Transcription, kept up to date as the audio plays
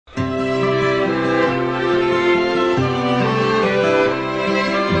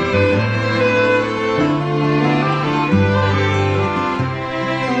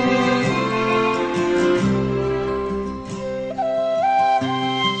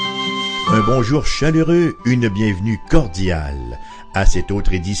Un bonjour chaleureux, une bienvenue cordiale à cette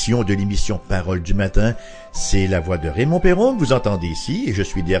autre édition de l'émission Parole du matin. C'est la voix de Raymond Perron que vous entendez ici et je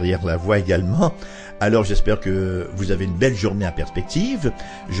suis derrière la voix également. Alors j'espère que vous avez une belle journée en perspective.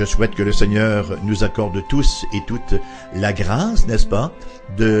 Je souhaite que le Seigneur nous accorde tous et toutes la grâce, n'est-ce pas,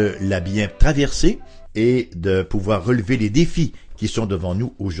 de la bien traverser et de pouvoir relever les défis qui sont devant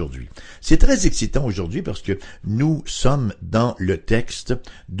nous aujourd'hui. C'est très excitant aujourd'hui parce que nous sommes dans le texte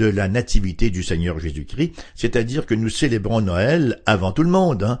de la nativité du Seigneur Jésus-Christ, c'est-à-dire que nous célébrons Noël avant tout le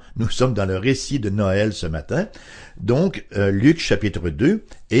monde. Hein? Nous sommes dans le récit de Noël ce matin. Donc, Luc chapitre 2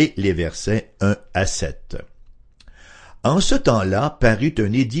 et les versets 1 à 7. En ce temps-là parut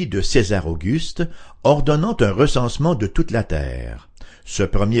un édit de César Auguste ordonnant un recensement de toute la terre. Ce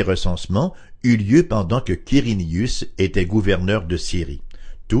premier recensement eut lieu pendant que Quirinius était gouverneur de Syrie.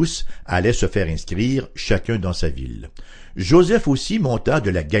 Tous allaient se faire inscrire, chacun dans sa ville. Joseph aussi monta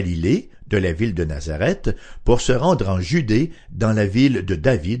de la Galilée, de la ville de Nazareth, pour se rendre en Judée, dans la ville de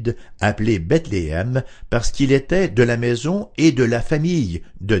David, appelée Bethléem, parce qu'il était de la maison et de la famille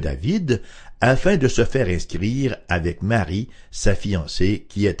de David, afin de se faire inscrire avec Marie, sa fiancée,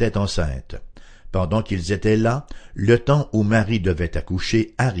 qui était enceinte. Pendant qu'ils étaient là, le temps où Marie devait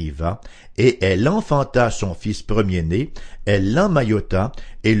accoucher arriva, et elle enfanta son fils premier-né, elle l'emmaillota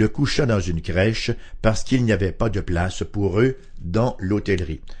et le coucha dans une crèche, parce qu'il n'y avait pas de place pour eux dans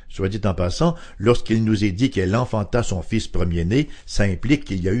l'hôtellerie. Soit dit en passant, lorsqu'il nous est dit qu'elle enfanta son fils premier-né, ça implique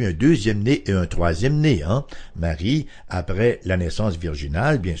qu'il y a eu un deuxième-né et un troisième-né. Hein? Marie, après la naissance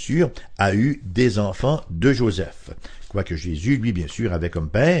virginale, bien sûr, a eu des enfants de Joseph. Quoique Jésus, lui, bien sûr, avait comme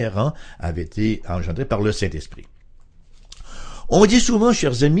père, hein, avait été engendré par le Saint-Esprit. On dit souvent,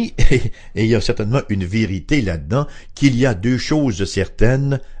 chers amis, et il y a certainement une vérité là-dedans, qu'il y a deux choses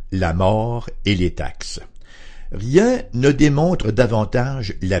certaines, la mort et les taxes. Rien ne démontre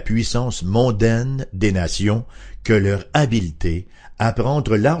davantage la puissance mondaine des nations que leur habileté à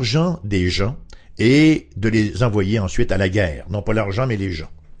prendre l'argent des gens et de les envoyer ensuite à la guerre. Non pas l'argent, mais les gens.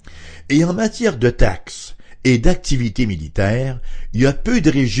 Et en matière de taxes et d'activités militaires, il y a peu de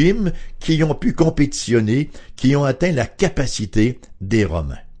régimes qui ont pu compétitionner, qui ont atteint la capacité des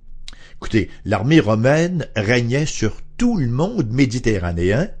Romains. Écoutez, l'armée romaine régnait sur tout le monde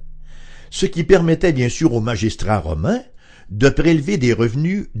méditerranéen, ce qui permettait bien sûr aux magistrats romains de prélever des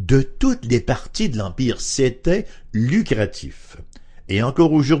revenus de toutes les parties de l'Empire. C'était lucratif. Et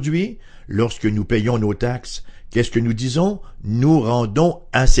encore aujourd'hui, lorsque nous payons nos taxes, qu'est-ce que nous disons? Nous rendons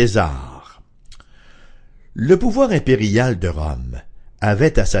à César. Le pouvoir impérial de Rome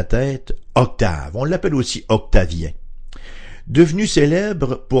avait à sa tête Octave, on l'appelle aussi Octavien. Devenu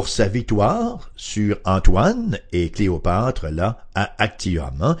célèbre pour sa victoire sur Antoine et Cléopâtre, là, à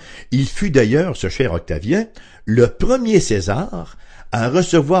Actium. Hein. Il fut d'ailleurs, ce cher Octavien, le premier César à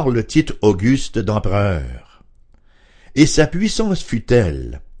recevoir le titre Auguste d'empereur. Et sa puissance fut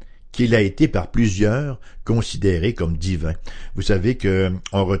telle qu'il a été par plusieurs considéré comme divin. Vous savez que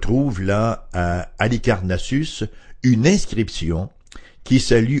on retrouve là à Halicarnassus une inscription qui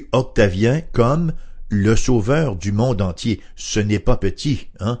salue Octavien comme le sauveur du monde entier. Ce n'est pas petit,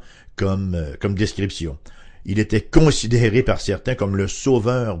 hein, comme description. Il était considéré par certains comme le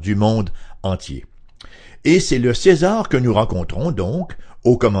sauveur du monde entier. Et c'est le César que nous rencontrons donc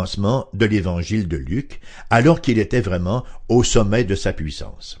au commencement de l'évangile de Luc, alors qu'il était vraiment au sommet de sa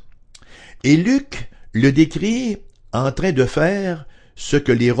puissance. Et Luc le décrit en train de faire ce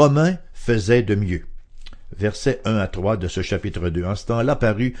que les Romains faisaient de mieux. Versets 1 à 3 de ce chapitre 2. En ce temps-là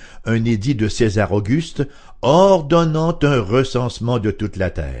parut un édit de César Auguste ordonnant un recensement de toute la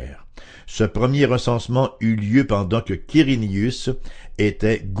terre. Ce premier recensement eut lieu pendant que Quirinius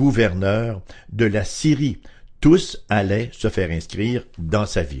était gouverneur de la Syrie. Tous allaient se faire inscrire dans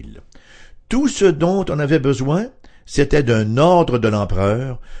sa ville. Tout ce dont on avait besoin, c'était d'un ordre de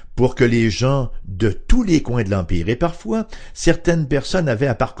l'empereur pour que les gens de tous les coins de l'Empire, et parfois certaines personnes avaient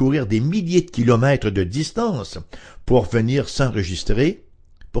à parcourir des milliers de kilomètres de distance pour venir s'enregistrer.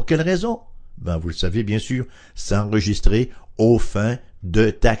 Pour quelle raison? Vous le savez bien sûr, s'enregistrer aux fins de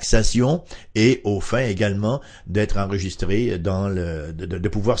taxation et aux fins également d'être enregistré de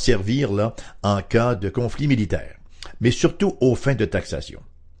pouvoir servir là en cas de conflit militaire, mais surtout aux fins de taxation.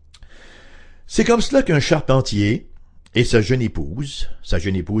 C'est comme cela qu'un charpentier et sa jeune épouse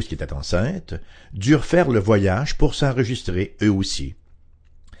qui était enceinte, durent faire le voyage pour s'enregistrer eux aussi.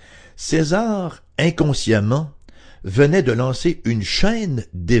 César, inconsciemment, venait de lancer une chaîne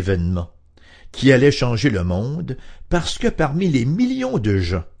d'événements qui allait changer le monde parce que parmi les millions de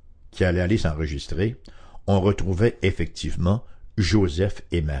gens qui allaient aller s'enregistrer, on retrouvait effectivement Joseph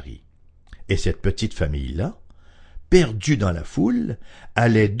et Marie. Et cette petite famille-là perdu dans la foule,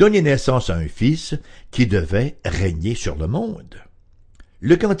 allait donner naissance à un fils qui devait régner sur le monde.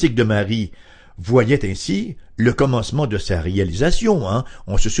 Le cantique de Marie voyait ainsi le commencement de sa réalisation.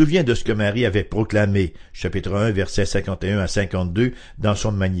 On se souvient de ce que Marie avait proclamé, chapitre 1, versets 51 à 52, dans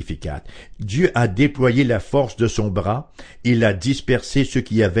son Magnificat. Dieu a déployé la force de son bras, il a dispersé ceux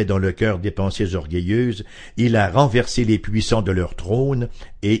qui avaient dans le cœur des pensées orgueilleuses, il a renversé les puissants de leur trône,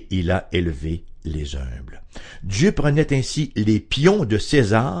 et il a élevé les humbles. Dieu prenait ainsi les pions de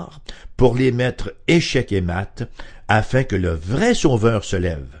César pour les mettre échec et mat, afin que le vrai Sauveur se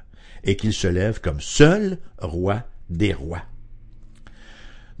lève, et qu'il se lève comme seul roi des rois.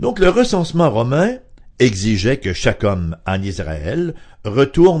 Donc le recensement romain exigeait que chaque homme en Israël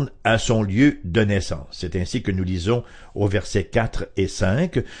retourne à son lieu de naissance. C'est ainsi que nous lisons au verset 4 et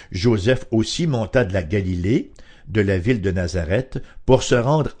 5, « Joseph aussi monta de la Galilée, de la ville de Nazareth, pour se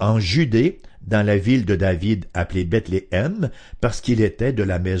rendre en Judée, dans la ville de David appelée Bethléem, parce qu'il était de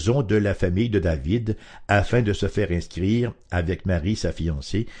la maison de la famille de David, afin de se faire inscrire avec Marie, sa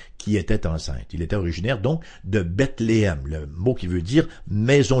fiancée, qui était enceinte. » Il était originaire donc de Bethléem, le mot qui veut dire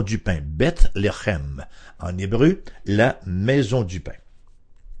maison du pain, Bethléem, en hébreu, la maison du pain.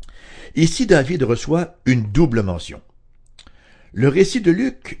 Ici, David reçoit une double mention. Le récit de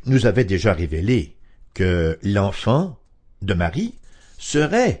Luc nous avait déjà révélé que l'enfant de Marie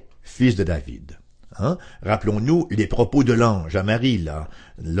serait fils de David. Rappelons-nous les propos de l'ange à Marie,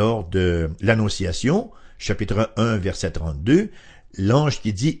 lors de l'Annonciation, chapitre 1, verset 32, l'ange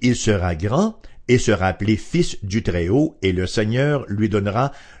qui dit « Il sera grand et sera appelé fils du Très-Haut, et le Seigneur lui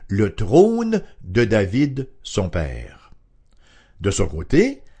donnera le trône de David, son père. » De son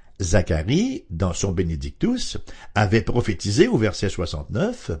côté, Zacharie, dans son Benedictus, avait prophétisé au verset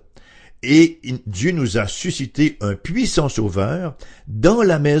 69, et Dieu nous a suscité un puissant sauveur dans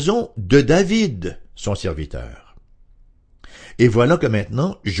la maison de David, son serviteur. Et voilà que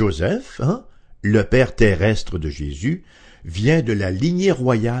maintenant, Joseph, le père terrestre de Jésus, vient de la lignée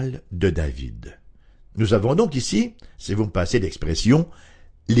royale de David. Nous avons donc ici, si vous me passez l'expression,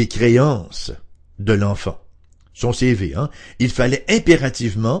 les créances de l'enfant. Son CV, il fallait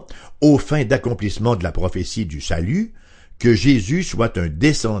impérativement, aux fins d'accomplissement de la prophétie du salut, que Jésus soit un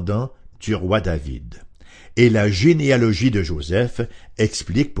descendant du roi David. Et la généalogie de Joseph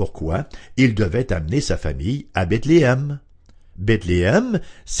explique pourquoi il devait amener sa famille à Bethléem. Bethléem,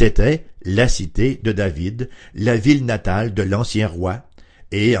 c'était la cité de David, la ville natale de l'ancien roi,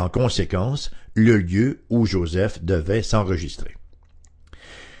 et en conséquence, le lieu où Joseph devait s'enregistrer.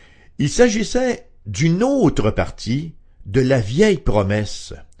 Il s'agissait d'une autre partie de la vieille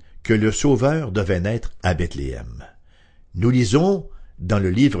promesse que le Sauveur devait naître à Bethléem. Nous lisons dans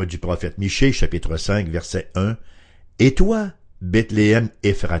le livre du prophète Michée, chapitre 5, verset 1, « Et toi, Bethléem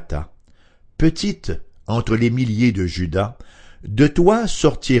Ephrata, petite entre les milliers de Juda, de toi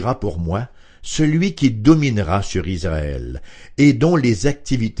sortira pour moi celui qui dominera sur Israël, et dont les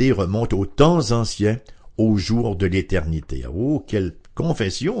activités remontent aux temps anciens, au jour de l'éternité. » Oh, quelle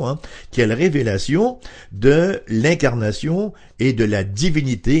confession, quelle révélation de l'incarnation et de la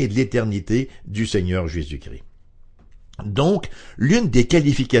divinité et de l'éternité du Seigneur Jésus-Christ. Donc, l'une des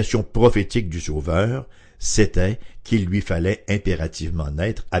qualifications prophétiques du Sauveur, c'était qu'il lui fallait impérativement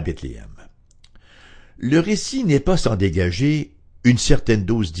naître à Bethléem. Le récit n'est pas sans dégager une certaine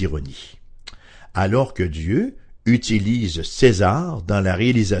dose d'ironie. Alors que Dieu utilise César dans la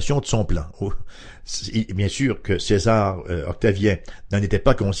réalisation de son plan. Bien sûr que César Octavien n'en était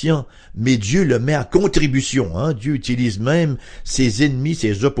pas conscient, mais Dieu le met à contribution. Dieu utilise même ses ennemis,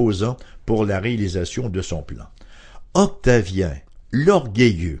 ses opposants, pour la réalisation de son plan. Octavien,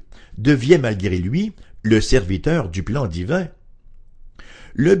 l'orgueilleux, devient malgré lui le serviteur du plan divin.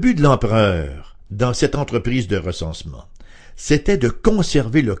 Le but de l'empereur, dans cette entreprise de recensement, c'était de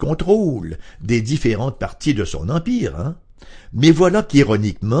conserver le contrôle des différentes parties de son empire. Mais voilà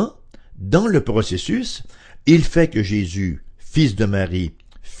qu'ironiquement, dans le processus, il fait que Jésus, fils de Marie,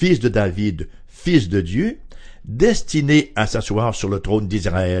 fils de David, fils de Dieu, destiné à s'asseoir sur le trône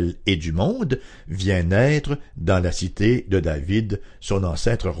d'Israël et du monde, vient naître dans la cité de David, son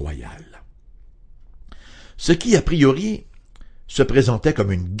ancêtre royal. Ce qui, a priori, se présentait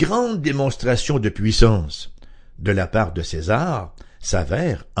comme une grande démonstration de puissance de la part de César,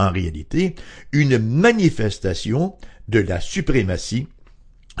 s'avère, en réalité, une manifestation de la suprématie,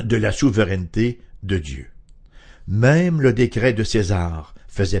 de la souveraineté de Dieu. Même le décret de César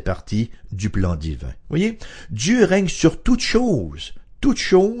faisait partie du plan divin. Vous voyez, Dieu règne sur toute chose,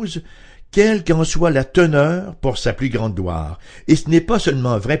 quelle qu'en soit la teneur pour sa plus grande gloire. Et ce n'est pas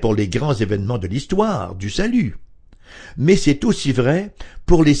seulement vrai pour les grands événements de l'histoire, du salut, mais c'est aussi vrai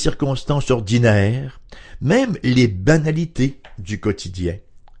pour les circonstances ordinaires, même les banalités du quotidien.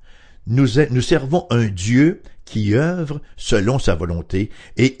 Nous servons un Dieu qui œuvre selon sa volonté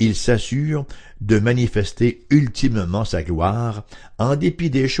et il s'assure de manifester ultimement sa gloire en dépit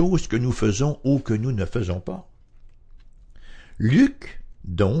des choses que nous faisons ou que nous ne faisons pas. Luc,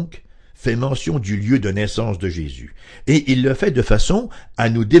 donc, fait mention du lieu de naissance de Jésus, et il le fait de façon à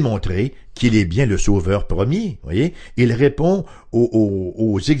nous démontrer qu'il est bien le Sauveur premier. Voyez, il répond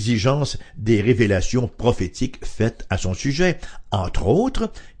aux exigences des révélations prophétiques faites à son sujet, entre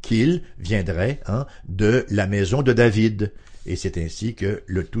autres qu'il viendrait de la maison de David, et c'est ainsi que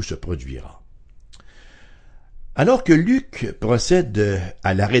le tout se produira. Alors que Luc procède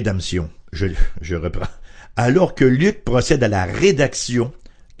à la rédemption, je reprends, alors que Luc procède à la rédaction,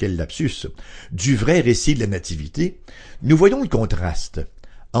 quel lapsus, du vrai récit de la Nativité, nous voyons le contraste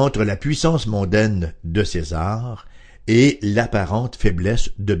entre la puissance mondaine de César et l'apparente faiblesse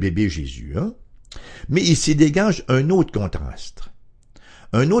de bébé Jésus. Mais il s'y dégage un autre contraste.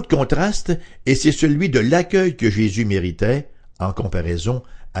 Un autre contraste, et c'est celui de l'accueil que Jésus méritait en comparaison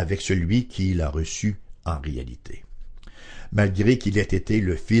avec celui qu'il a reçu en réalité. Malgré qu'il ait été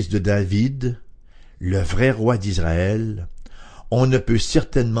le fils de David, le vrai roi d'Israël, on ne peut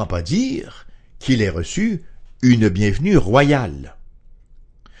certainement pas dire qu'il ait reçu une bienvenue royale.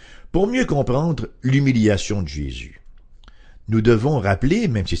 Pour mieux comprendre l'humiliation de Jésus, nous devons rappeler,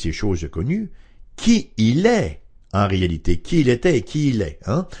 même si c'est chose connue, qui il est en réalité, qui il était et qui il est.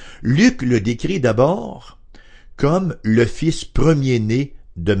 Luc le décrit d'abord comme le fils premier-né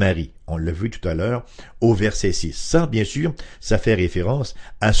de Marie. On l'a vu tout à l'heure au verset 6. Ça, bien sûr, ça fait référence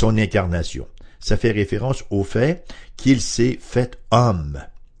à son incarnation. Ça fait référence au fait qu'il s'est fait homme.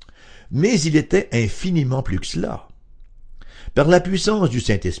 Mais il était infiniment plus que cela. Par la puissance du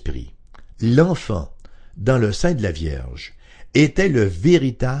Saint-Esprit, l'enfant, dans le sein de la Vierge, était le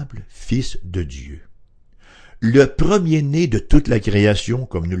véritable Fils de Dieu. Le premier-né de toute la création,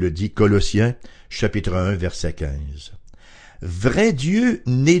 comme nous le dit Colossiens, chapitre 1, verset 15. Vrai Dieu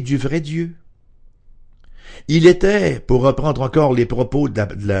né du vrai Dieu. Il était, pour reprendre encore les propos de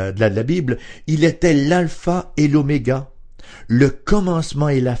la Bible, il était l'alpha et l'oméga, le commencement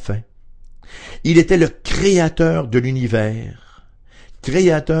et la fin. Il était le créateur de l'univers,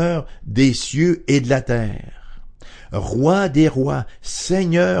 créateur des cieux et de la terre, roi des rois,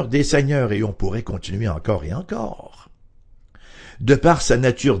 seigneur des seigneurs, et on pourrait continuer encore et encore. De par sa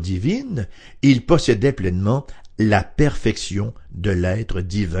nature divine, il possédait pleinement la perfection de l'être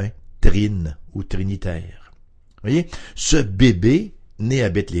divin, trine ou trinitaire. Voyez, ce bébé né à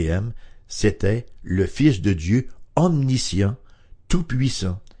Bethléem, c'était le Fils de Dieu omniscient,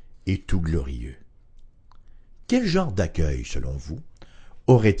 tout-puissant et tout glorieux. Quel genre d'accueil, selon vous,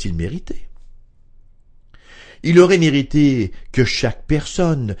 aurait-il mérité? Il aurait mérité que chaque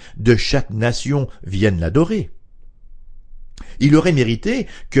personne de chaque nation vienne l'adorer. Il aurait mérité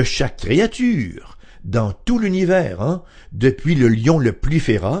que chaque créature, dans tout l'univers, depuis le lion le plus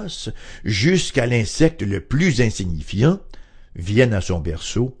féroce jusqu'à l'insecte le plus insignifiant, vienne à son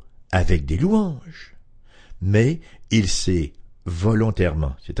berceau avec des louanges. Mais il s'est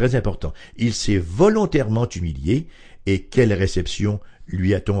volontairement, c'est très important, il s'est volontairement humilié, et quelle réception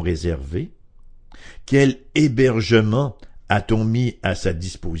lui a-t-on réservé? Quel hébergement a-t-on mis à sa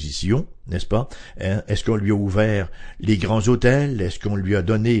disposition, n'est-ce pas? Est-ce qu'on lui a ouvert les grands hôtels? Est-ce qu'on lui a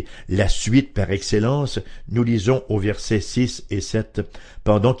donné la suite par excellence? Nous lisons au verset 6 et 7, «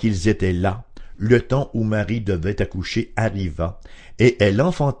 Pendant qu'ils étaient là, le temps où Marie devait accoucher arriva, et elle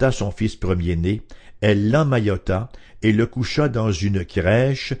enfanta son fils premier-né, elle l'emmaillota et le coucha dans une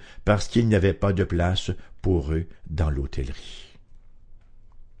crèche parce qu'il n'y avait pas de place pour eux dans l'hôtellerie. »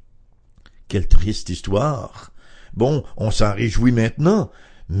 Quelle triste histoire! Bon, on s'en réjouit maintenant,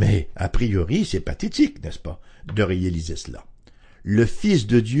 mais a priori c'est pathétique, n'est-ce pas, de réaliser cela. Le Fils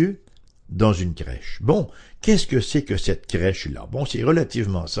de Dieu dans une crèche. Bon, qu'est-ce que c'est que cette crèche-là? Bon, c'est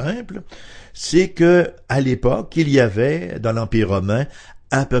relativement simple. C'est que, à l'époque, il y avait, dans l'Empire romain,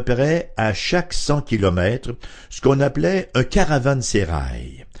 à peu près à chaque 100 kilomètres, ce qu'on appelait un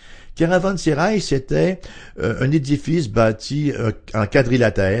caravansérail. Caravansérail, c'était un édifice bâti en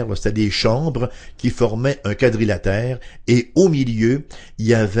quadrilatère, c'était des chambres qui formaient un quadrilatère, et au milieu, il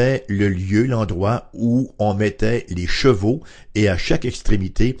y avait le lieu, l'endroit où on mettait les chevaux, et à chaque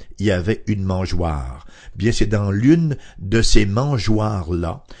extrémité, il y avait une mangeoire. Bien, c'est dans l'une de ces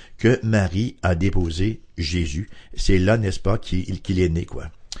mangeoires-là que Marie a déposé Jésus. C'est là, n'est-ce pas, qu'il est né,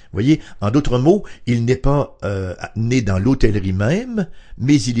 quoi. Voyez, en d'autres mots, il n'est pas né dans l'hôtellerie même,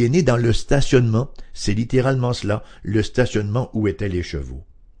 mais il est né dans le stationnement. C'est littéralement cela, le stationnement où étaient les chevaux.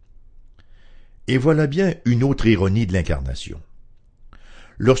 Et voilà bien une autre ironie de l'incarnation.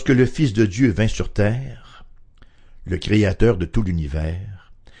 Lorsque le Fils de Dieu vint sur terre, le créateur de tout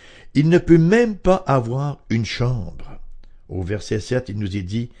l'univers, il ne peut même pas avoir une chambre. Au verset 7, il nous est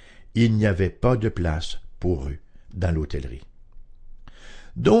dit, il n'y avait pas de place pour eux dans l'hôtellerie.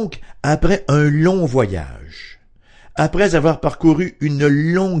 Donc, après un long voyage, après avoir parcouru une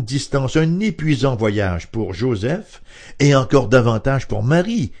longue distance, un épuisant voyage pour Joseph, et encore davantage pour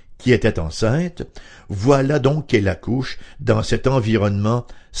Marie, qui était enceinte, voilà donc qu'elle accouche dans cet environnement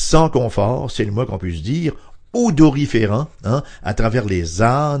sans confort, c'est le moins qu'on puisse dire, odoriférant, à travers les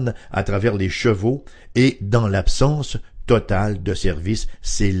ânes, à travers les chevaux, et dans l'absence totale de service.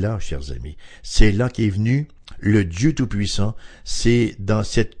 C'est là, chers amis, c'est là qu'est venu le Dieu Tout-Puissant, c'est dans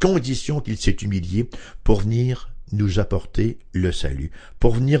cette condition qu'il s'est humilié pour venir nous apporter le salut,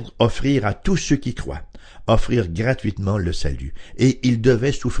 pour venir offrir à tous ceux qui croient, offrir gratuitement le salut. Et il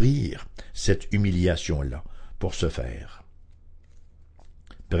devait souffrir cette humiliation-là pour ce faire.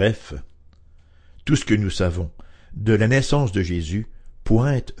 Bref, tout ce que nous savons de la naissance de Jésus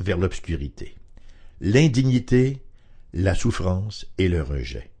pointe vers l'obscurité, l'indignité, la souffrance et le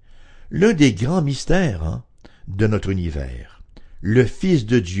rejet. L'un des grands mystères de notre univers, le Fils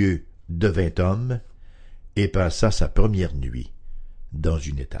de Dieu devint homme et passa sa première nuit dans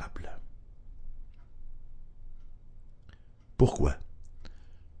une étable. Pourquoi?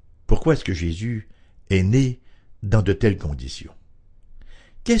 Pourquoi est-ce que Jésus est né dans de telles conditions?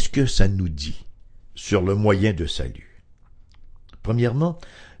 Qu'est-ce que ça nous dit sur le moyen de salut? Premièrement,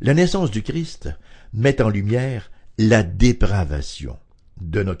 la naissance du Christ met en lumière la dépravation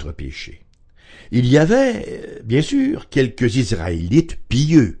de notre péché. Il y avait, bien sûr, quelques Israélites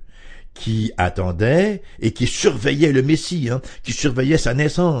pieux qui attendaient et qui surveillaient le Messie, qui surveillaient sa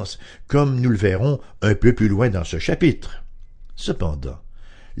naissance, comme nous le verrons un peu plus loin dans ce chapitre. Cependant,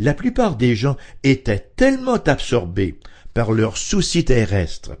 la plupart des gens étaient tellement absorbés par leurs soucis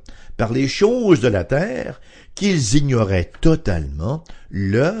terrestres, par les choses de la terre, qu'ils ignoraient totalement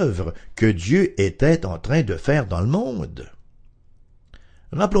l'œuvre que Dieu était en train de faire dans le monde.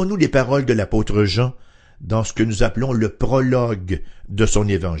 Rappelons-nous les paroles de l'apôtre Jean dans ce que nous appelons le prologue de son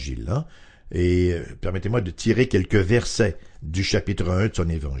évangile. Et permettez-moi de tirer quelques versets du chapitre 1 de son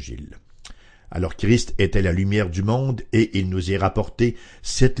évangile. Alors Christ était la lumière du monde et il nous est rapporté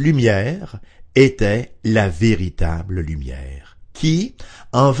cette lumière était la véritable lumière qui,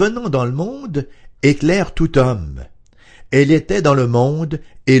 en venant dans le monde, éclaire tout homme. Elle était dans le monde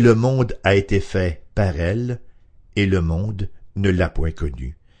et le monde a été fait par elle et le monde ne l'a point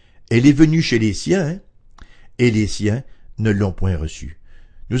connue. Elle est venue chez les siens et les siens ne l'ont point reçue.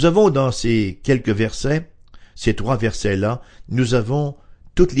 Nous avons dans ces quelques versets, ces 3 versets-là, nous avons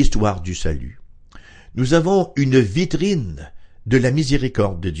toute l'histoire du salut. Nous avons une vitrine de la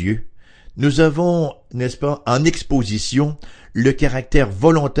miséricorde de Dieu. Nous avons, n'est-ce pas, en exposition, le caractère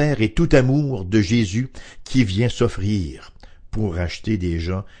volontaire et tout amour de Jésus qui vient s'offrir pour racheter des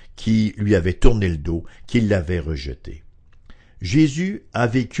gens qui lui avaient tourné le dos, qui l'avaient rejeté. Jésus a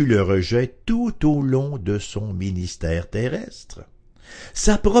vécu le rejet tout au long de son ministère terrestre.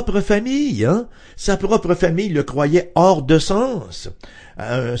 Sa propre famille, le croyait hors de sens.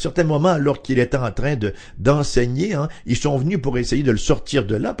 À un certain moment, alors qu'il était en train d'enseigner, ils sont venus pour essayer de le sortir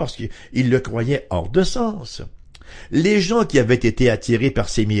de là parce qu'ils le croyaient hors de sens. Les gens qui avaient été attirés par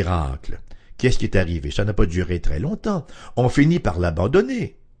ces miracles, qu'est-ce qui est arrivé? Ça n'a pas duré très longtemps. On finit par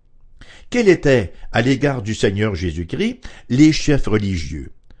l'abandonner. Quels étaient, à l'égard du Seigneur Jésus-Christ, les chefs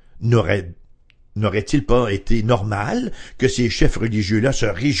religieux? N'aurait-il pas été normal que ces chefs religieux-là se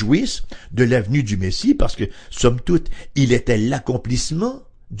réjouissent de la venue du Messie parce que, somme toute, il était l'accomplissement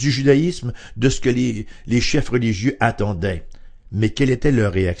du judaïsme, de ce que les chefs religieux attendaient. Mais quelle était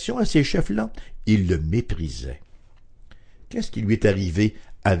leur réaction à ces chefs-là? Ils le méprisaient. Qu'est-ce qui lui est arrivé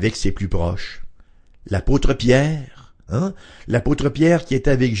avec ses plus proches? L'apôtre Pierre, l'apôtre Pierre qui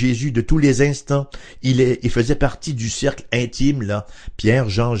était avec Jésus de tous les instants, il faisait partie du cercle intime, là. Pierre,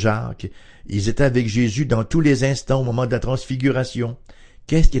 Jean, Jacques, ils étaient avec Jésus dans tous les instants au moment de la transfiguration.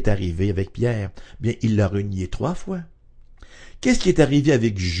 Qu'est-ce qui est arrivé avec Pierre? Bien, il l'a renié 3 fois. Qu'est-ce qui est arrivé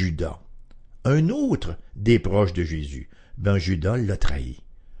avec Judas? Un autre des proches de Jésus. Ben, Judas l'a trahi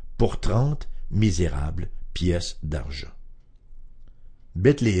pour 30 misérables pièces d'argent.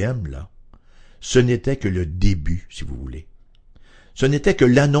 Bethléem, là, ce n'était que le début, si vous voulez. Ce n'était que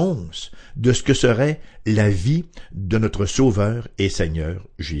l'annonce de ce que serait la vie de notre Sauveur et Seigneur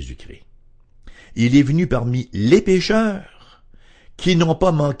Jésus-Christ. Il est venu parmi les pécheurs qui n'ont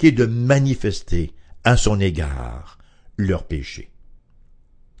pas manqué de manifester à son égard leur péché.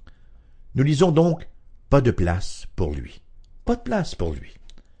 Nous lisons donc pas de place pour lui. Pas de place pour lui.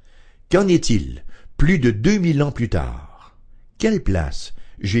 Qu'en est-il plus de 2000 ans plus tard? Quelle place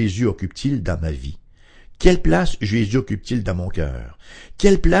Jésus occupe-t-il dans ma vie? Quelle place Jésus occupe-t-il dans mon cœur?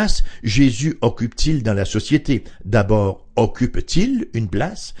 Quelle place Jésus occupe-t-il dans la société? D'abord, occupe-t-il une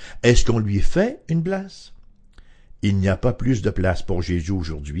place? Est-ce qu'on lui fait une place? Il n'y a pas plus de place pour Jésus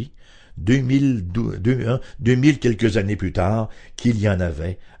aujourd'hui, 2000 quelques années plus tard, qu'il y en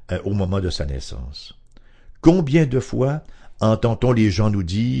avait au moment de sa naissance. Combien de fois entend-on les gens nous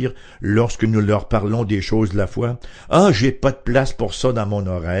dire, lorsque nous leur parlons des choses de la foi, « Ah, j'ai pas de place pour ça dans mon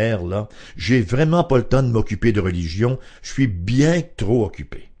horaire, là. J'ai vraiment pas le temps de m'occuper de religion. Je suis bien trop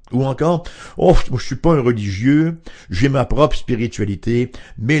occupé. » Ou encore, « Oh, je suis pas un religieux. J'ai ma propre spiritualité.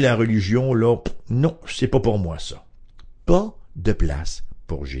 Mais la religion, là, non, c'est pas pour moi, ça. » Pas de place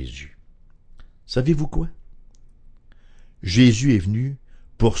pour Jésus. Savez-vous quoi? Jésus est venu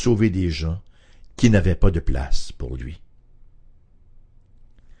pour sauver des gens qui n'avaient pas de place pour lui.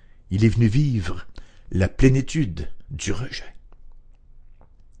 Il est venu vivre la plénitude du rejet.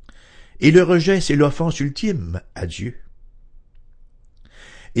 Et le rejet, c'est l'offense ultime à Dieu.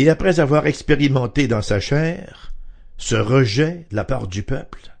 Et après avoir expérimenté dans sa chair ce rejet de la part du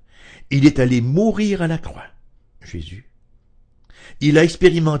peuple, il est allé mourir à la croix, Jésus. Il a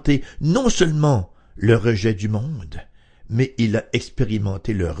expérimenté non seulement le rejet du monde, mais il a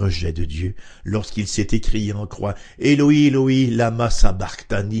expérimenté le rejet de Dieu lorsqu'il s'est écrié en croix, « Eloi, Eloi, lama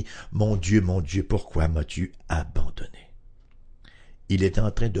sabachthani, mon Dieu, pourquoi m'as-tu abandonné ?» Il est en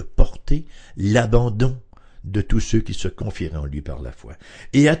train de porter l'abandon de tous ceux qui se confieraient en lui par la foi.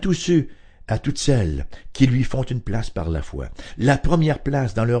 Et à tous ceux, à toutes celles qui lui font une place par la foi, la première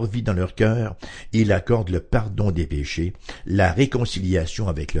place dans leur vie, dans leur cœur, il accorde le pardon des péchés, la réconciliation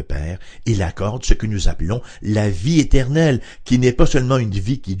avec le Père, il accorde ce que nous appelons la vie éternelle, qui n'est pas seulement une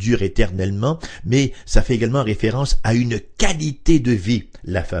vie qui dure éternellement, mais ça fait également référence à une qualité de vie,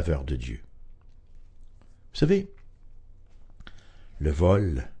 la faveur de Dieu. Vous savez, le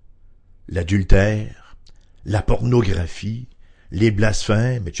vol, l'adultère, la pornographie, les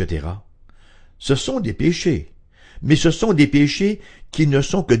blasphèmes, etc., ce sont des péchés, mais ce sont des péchés qui ne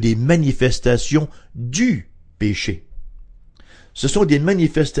sont que des manifestations du péché. Ce sont des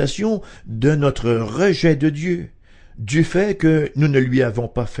manifestations de notre rejet de Dieu, du fait que nous ne lui avons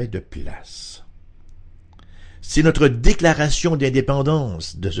pas fait de place. C'est notre déclaration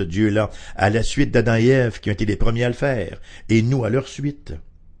d'indépendance de ce Dieu-là, à la suite d'Adam et Ève qui ont été les premiers à le faire, et nous à leur suite.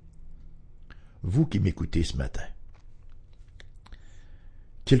 Vous qui m'écoutez ce matin,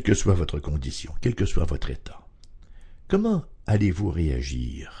 quelle que soit votre condition, quel que soit votre état, comment allez-vous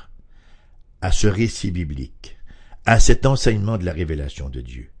réagir à ce récit biblique, à cet enseignement de la révélation de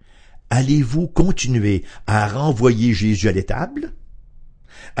Dieu? Allez-vous continuer à renvoyer Jésus à l'étable?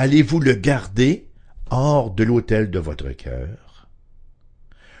 Allez-vous le garder hors de l'autel de votre cœur?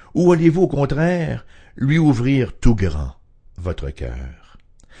 Ou allez-vous au contraire lui ouvrir tout grand votre cœur?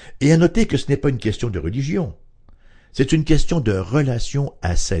 Et à noter que ce n'est pas une question de religion. C'est une question de relation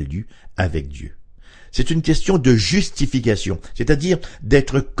à salut avec Dieu. C'est une question de justification, c'est-à-dire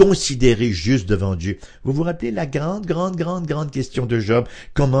d'être considéré juste devant Dieu. Vous vous rappelez la grande question de Job?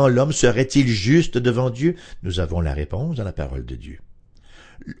 Comment l'homme serait-il juste devant Dieu? Nous avons la réponse dans la parole de Dieu.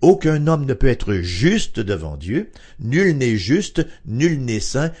 Aucun homme ne peut être juste devant Dieu. Nul n'est juste, nul n'est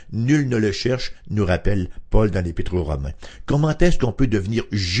saint, nul ne le cherche, nous rappelle Paul dans l'Épître aux Romains. Comment est-ce qu'on peut devenir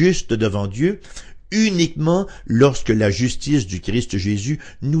juste devant Dieu? Uniquement lorsque la justice du Christ Jésus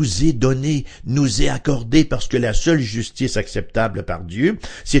nous est donnée, nous est accordée, parce que la seule justice acceptable par Dieu,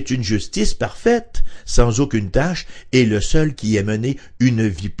 c'est une justice parfaite, sans aucune tâche, et le seul qui ait mené une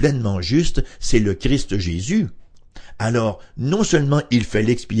vie pleinement juste, c'est le Christ Jésus. Alors, non seulement il fait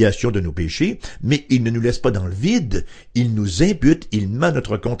l'expiation de nos péchés, mais il ne nous laisse pas dans le vide, il nous impute, il met à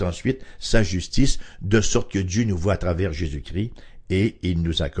notre compte ensuite sa justice, de sorte que Dieu nous voit à travers Jésus-Christ, et il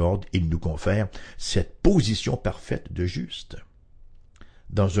nous accorde, il nous confère cette position parfaite de juste.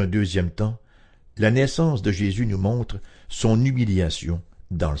 Dans un deuxième temps, la naissance de Jésus nous montre son humiliation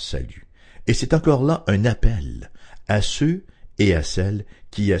dans le salut. Et c'est encore là un appel à ceux et à celles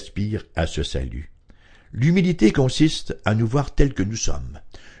qui aspirent à ce salut. L'humilité consiste à nous voir tels que nous sommes.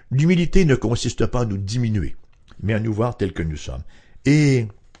 L'humilité ne consiste pas à nous diminuer, mais à nous voir tels que nous sommes. Et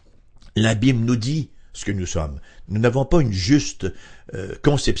la Bible nous dit ce que nous sommes. Nous n'avons pas une juste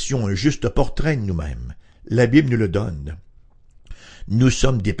conception, un juste portrait de nous-mêmes. La Bible nous le donne. Nous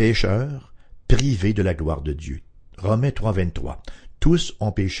sommes des pécheurs privés de la gloire de Dieu. Romains 3, 23. Tous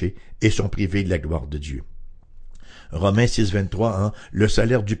ont péché et sont privés de la gloire de Dieu. Romains 6, 23, le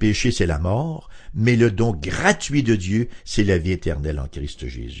salaire du péché, c'est la mort, mais le don gratuit de Dieu, c'est la vie éternelle en Christ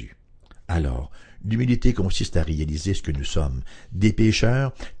Jésus. Alors, l'humilité consiste à réaliser ce que nous sommes, des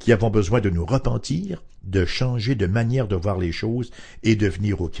pécheurs qui avons besoin de nous repentir, de changer de manière de voir les choses et de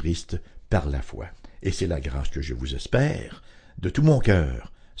venir au Christ par la foi. Et c'est la grâce que je vous espère de tout mon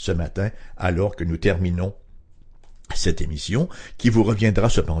cœur ce matin, alors que nous terminons cette émission, qui vous reviendra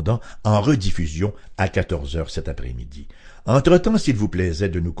cependant en rediffusion à 14h cet après-midi. Entre-temps, s'il vous plaisait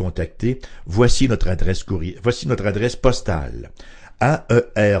de nous contacter, voici notre adresse postale.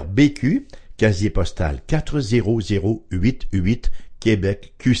 AERBQ, casier postal 40088,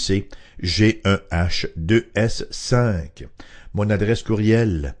 Québec QC, G1H2S5. Mon adresse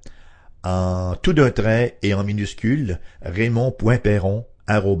courriel, en tout d'un trait et en minuscule,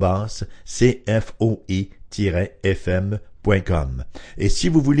 raymond.perron@cfoi-fm.com. Et si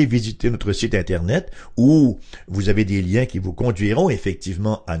vous voulez visiter notre site Internet, où vous avez des liens qui vous conduiront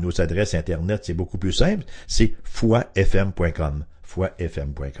effectivement à nos adresses Internet, c'est beaucoup plus simple, c'est foifm.com.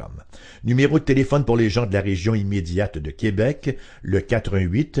 foifm.com. Numéro de téléphone pour les gens de la région immédiate de Québec, le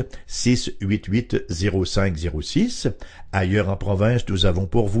 418-688-0506. Ailleurs en province, nous avons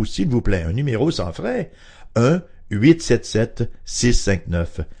pour vous, s'il vous plaît, un numéro sans frais,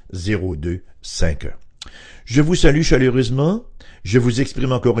 1-877-659-0251. Je vous salue chaleureusement. Je vous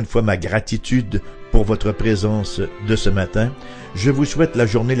exprime encore une fois ma gratitude pour votre présence de ce matin. Je vous souhaite la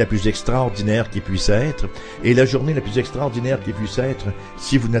journée la plus extraordinaire qui puisse être. Et la journée la plus extraordinaire qui puisse être,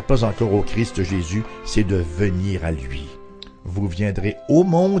 si vous n'êtes pas encore au Christ Jésus, c'est de venir à lui. Vous viendrez au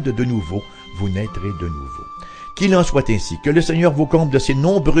monde de nouveau, vous naîtrez de nouveau. Qu'il en soit ainsi, que le Seigneur vous comble de ses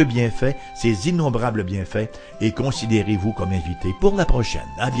nombreux bienfaits, ses innombrables bienfaits, et considérez-vous comme invité pour la prochaine.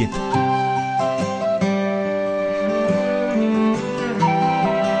 À bientôt.